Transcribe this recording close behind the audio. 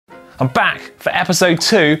I'm back for episode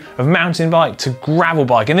 2 of mountain bike to gravel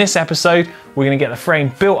bike. In this episode, we're going to get the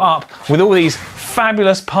frame built up with all these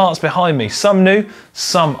fabulous parts behind me. Some new,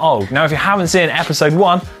 some old. Now, if you haven't seen episode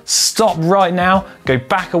 1, stop right now, go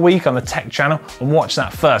back a week on the tech channel and watch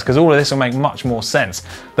that first, because all of this will make much more sense.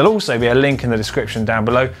 There'll also be a link in the description down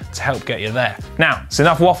below to help get you there. Now, it's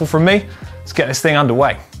enough waffle from me. Let's get this thing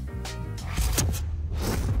underway.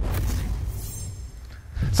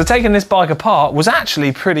 So taking this bike apart was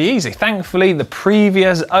actually pretty easy. Thankfully, the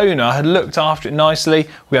previous owner had looked after it nicely.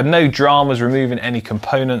 We had no dramas removing any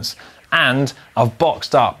components, and I've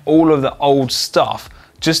boxed up all of the old stuff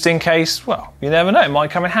just in case, well, you never know, it might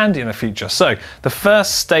come in handy in the future. So the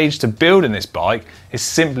first stage to building this bike is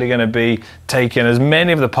simply going to be taking as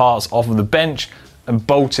many of the parts off of the bench and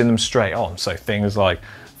bolting them straight on. So things like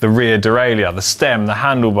the rear derailleur, the stem, the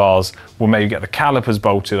handlebars, we'll maybe get the calipers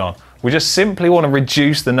bolted on. We just simply want to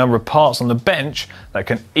reduce the number of parts on the bench that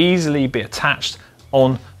can easily be attached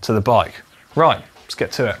onto the bike. Right, let's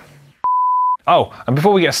get to it. Oh, and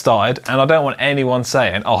before we get started, and I don't want anyone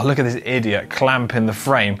saying, oh, look at this idiot clamping the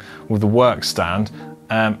frame with the work stand.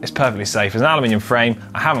 It's perfectly safe. It's an aluminium frame.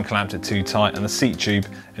 I haven't clamped it too tight, and the seat tube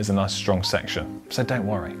is a nice strong section, so don't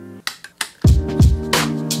worry.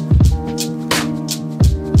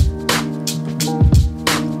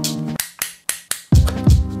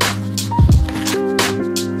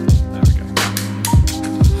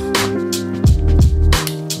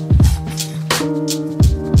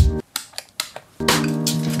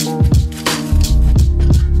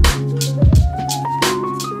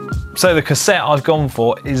 So the cassette I've gone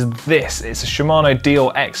for is this. It's a Shimano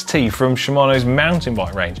D2 from Shimano's mountain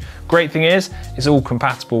bike range. Great thing is, it's all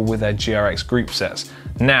compatible with their GRX group sets.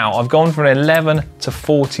 Now, I've gone from an 11 to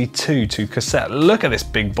 42 to cassette. Look at this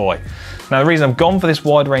big boy. Now, the reason I've gone for this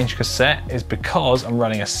wide range cassette is because I'm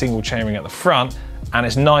running a single chainring at the front, and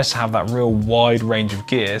it's nice to have that real wide range of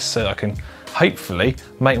gears so I can hopefully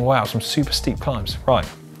make my way out some super steep climbs. Right,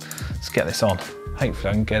 let's get this on. Hopefully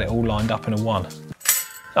I can get it all lined up in a one.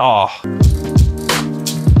 Oh.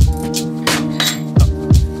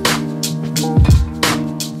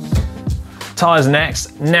 Tyres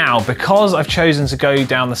next. Now, because I've chosen to go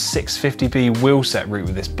down the 650B wheel set route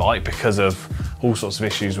with this bike because of all sorts of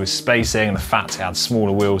issues with spacing and the fact it had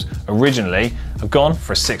smaller wheels originally, I've gone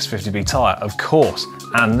for a 650B tyre, of course,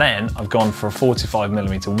 and then I've gone for a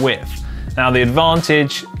 45mm width. Now, the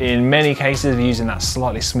advantage in many cases of using that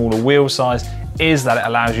slightly smaller wheel size is that it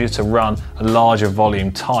allows you to run a larger volume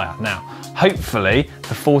tyre. Now, hopefully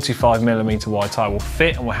the 45mm wide tyre will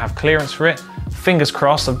fit and we'll have clearance for it. Fingers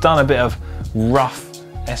crossed. I've done a bit of rough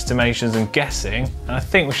estimations and guessing, and I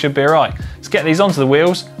think we should be all right. Let's get these onto the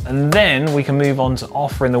wheels, and then we can move on to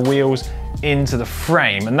offering the wheels into the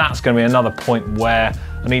frame, and that's going to be another point where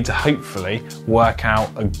I need to hopefully work out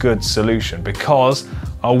a good solution, because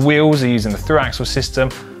our wheels are using the through axle system,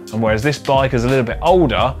 and whereas this bike is a little bit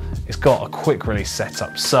older, it's got a quick release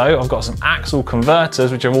setup. So I've got some axle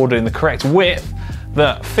converters, which I've ordered in the correct width,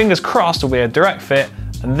 that fingers crossed will be a direct fit,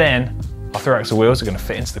 and then our through axle wheels are going to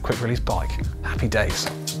fit into the quick release bike. Happy days.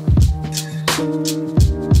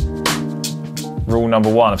 Rule number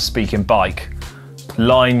 1 of speaking bike: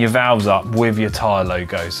 line your valves up with your tyre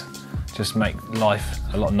logos. Just make life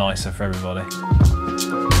a lot nicer for everybody.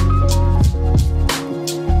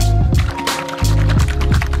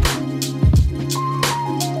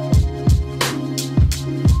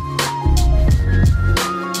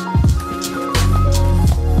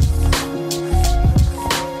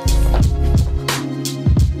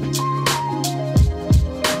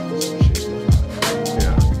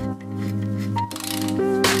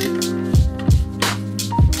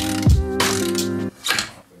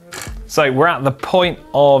 So we're at the point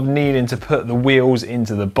of needing to put the wheels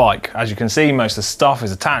into the bike. As you can see, most of the stuff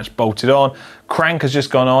is attached, bolted on. Crank has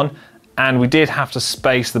just gone on, and we did have to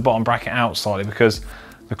space the bottom bracket out slightly because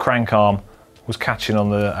the crank arm was catching on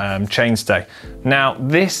the chainstay. Now,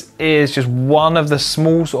 this is just one of the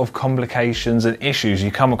small sort of complications and issues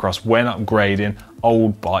you come across when upgrading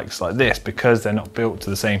old bikes like this, because they're not built to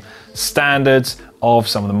the same standards of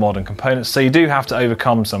some of the modern components. So you do have to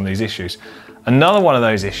overcome some of these issues. Another one of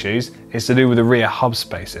those issues is to do with the rear hub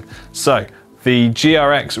spacing. So the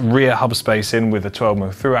GRX rear hub spacing with the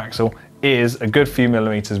 12mm through axle is a good few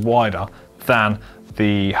millimeters wider than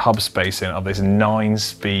the hub spacing of this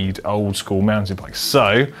 9-speed old school mountain bike.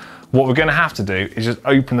 So what we're going to have to do is just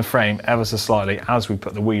open the frame ever so slightly as we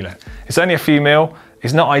put the wheel in. It's only a few mil.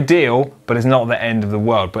 It's not ideal, but it's not the end of the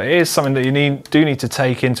world. But it is something that you do need to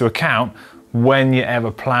take into account when you're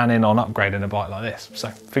ever planning on upgrading a bike like this. So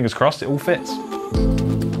fingers crossed it all fits.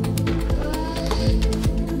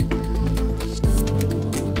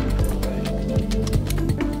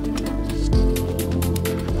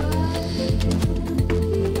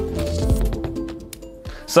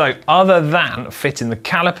 So other than fitting the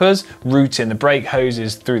calipers, routing the brake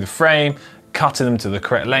hoses through the frame, cutting them to the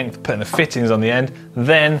correct length, putting the fittings on the end,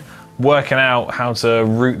 then working out how to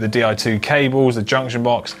route the Di2 cables, the junction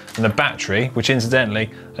box, and the battery, which incidentally,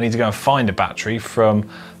 I need to go and find a battery from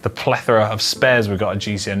the plethora of spares we've got at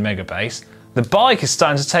GCN Mega Base. The bike is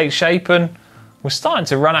starting to take shape and we're starting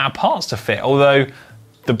to run out of parts to fit, although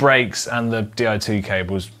the brakes and the Di2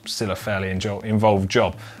 cables still a fairly involved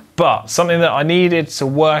job. But something that I needed to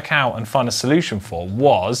work out and find a solution for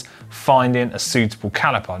was finding a suitable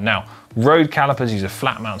caliper. Now, road calipers use a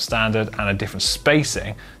flat mount standard and a different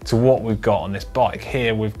spacing to what we've got on this bike.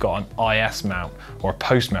 Here we've got an IS mount or a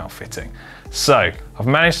post mount fitting. So I've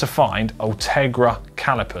managed to find Ultegra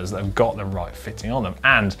calipers that have got the right fitting on them.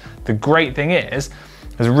 And the great thing is,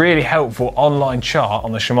 there's a really helpful online chart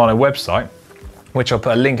on the Shimano website, which I'll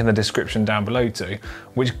put a link in the description down below to,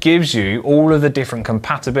 which gives you all of the different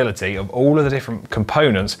compatibility of all of the different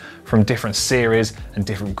components from different series and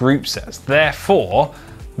different group sets. Therefore,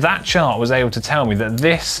 that chart was able to tell me that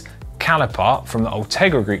this caliper from the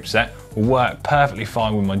Ultegra group set will work perfectly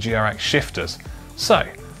fine with my GRX shifters. So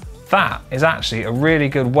that is actually a really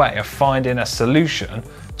good way of finding a solution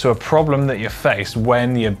to a problem that you face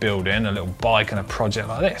when you're building a little bike and a project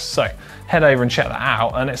like this. So head over and check that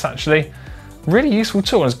out, and it's actually really useful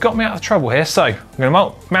tool and it's got me out of trouble here. So I'm going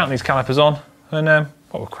to mount these calipers on and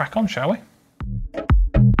we'll crack on, shall we?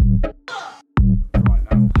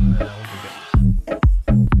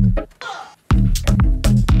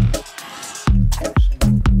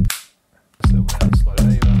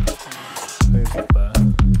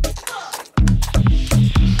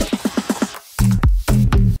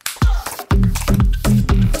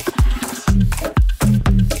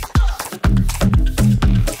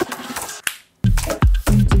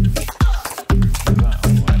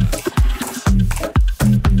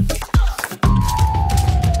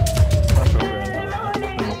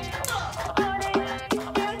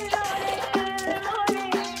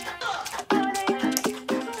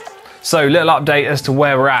 So little update as to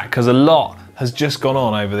where we're at, because a lot has just gone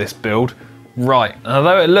on over this build. Right, and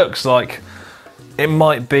although it looks like it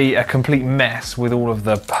might be a complete mess with all of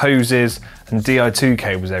the hoses and Di2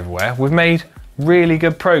 cables everywhere, we've made really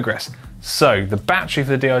good progress. So the battery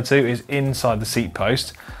for the Di2 is inside the seat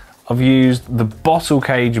post. I've used the bottle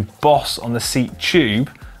cage boss on the seat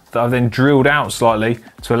tube that I've then drilled out slightly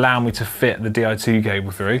to allow me to fit the Di2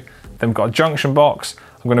 cable through. Then we've got a junction box.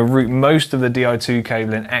 I'm going to route most of the Di2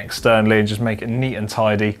 cable in externally and just make it neat and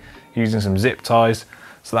tidy using some zip ties.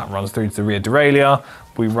 So that runs through to the rear derailleur.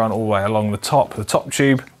 We run all the way along the top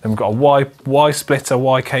tube. Then we've got a Y splitter,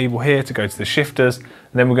 Y cable here to go to the shifters. And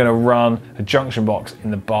then we're going to run a junction box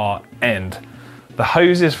in the bar end. The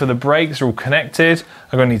hoses for the brakes are all connected.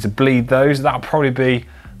 I'm going to need to bleed those. That'll probably be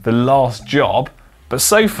the last job. But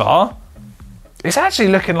so far, it's actually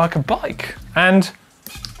looking like a bike. And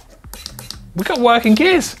we've got working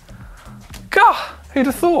gears. God, who'd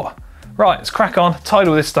have thought? Right, let's crack on, tidy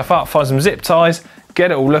all this stuff up, find some zip ties,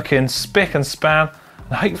 get it all looking spick and span,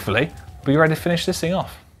 and hopefully be ready to finish this thing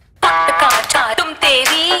off.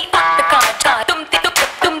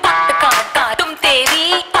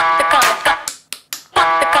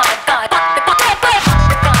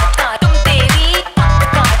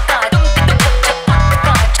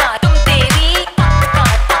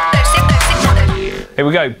 Here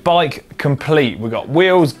we go, bike complete. We've got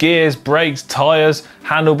wheels, gears, brakes, tires,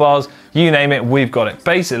 handlebars, you name it, we've got it.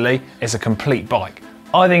 Basically, it's a complete bike.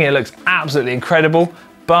 I think it looks absolutely incredible,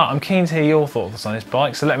 but I'm keen to hear your thoughts on this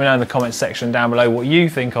bike, so let me know in the comments section down below what you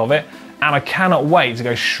think of it, and I cannot wait to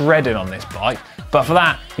go shredding on this bike, but for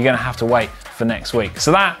that, you're gonna have to wait for next week.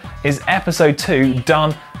 So that is episode 2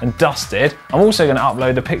 done and dusted. I'm also gonna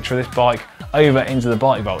upload a picture of this bike over into the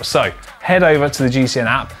Bike Vault. So head over to the GCN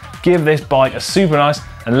app, give this bike a super nice,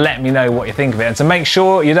 and let me know what you think of it. And to make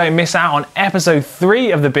sure you don't miss out on episode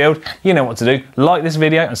 3 of the build, you know what to do. Like this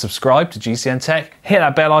video and subscribe to GCN Tech, hit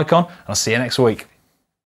that bell icon, and I'll see you next week.